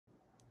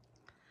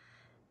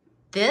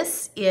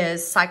This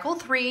is Cycle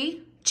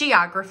 3,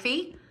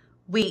 Geography,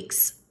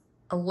 weeks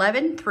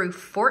 11 through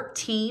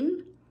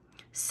 14,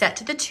 set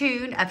to the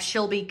tune of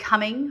She'll Be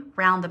Coming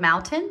Round the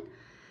Mountain.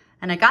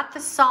 And I got the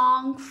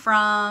song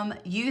from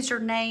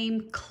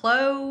username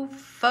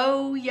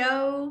Clofoyo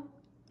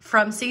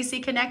from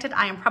CC Connected.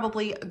 I am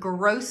probably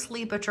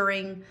grossly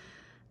butchering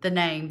the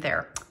name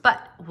there,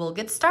 but we'll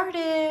get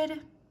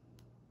started.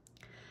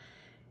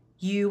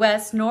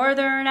 U.S.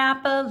 Northern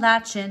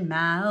Appalachian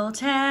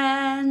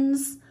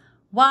Mountains,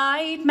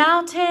 White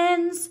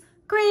Mountains,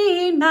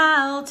 Green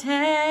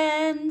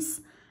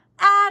Mountains,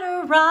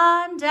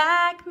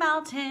 Adirondack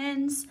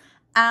Mountains,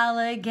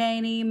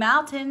 Allegheny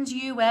Mountains,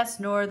 U.S.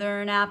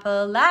 Northern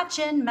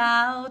Appalachian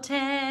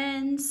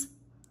Mountains,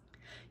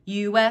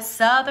 U.S.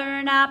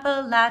 Southern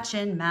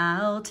Appalachian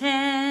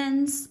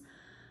Mountains,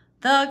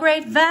 the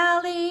Great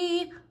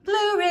Valley,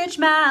 Blue Ridge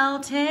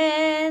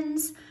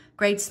Mountains,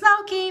 Great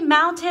Smoky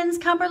Mountains,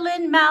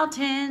 Cumberland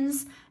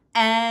Mountains,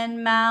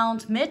 and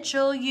Mount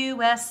Mitchell,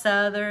 U.S.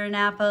 Southern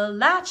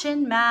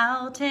Appalachian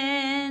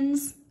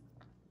Mountains.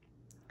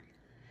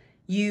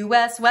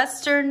 U.S.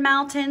 Western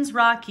Mountains,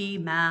 Rocky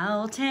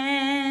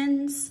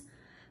Mountains,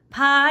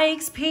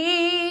 Pikes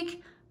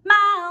Peak,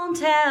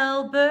 Mount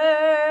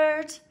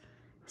Elbert,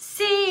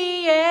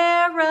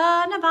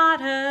 Sierra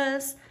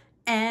Nevadas,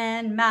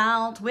 and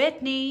Mount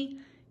Whitney,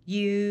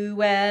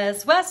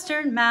 U.S.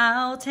 Western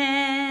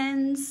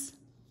Mountains.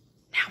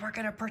 Now we're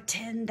going to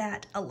pretend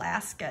that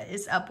Alaska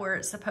is up where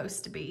it's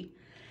supposed to be.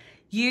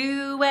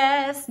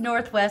 U.S.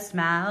 Northwest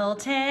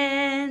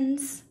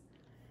Mountains,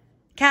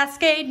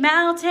 Cascade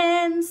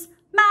Mountains,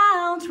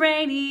 Mount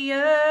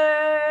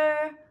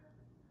Rainier,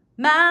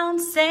 Mount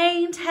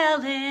St.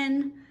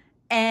 Helen,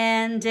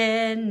 and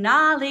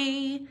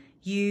Denali,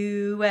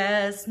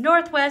 U.S.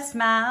 Northwest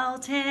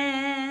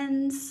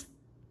Mountains.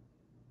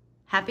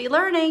 Happy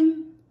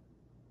learning!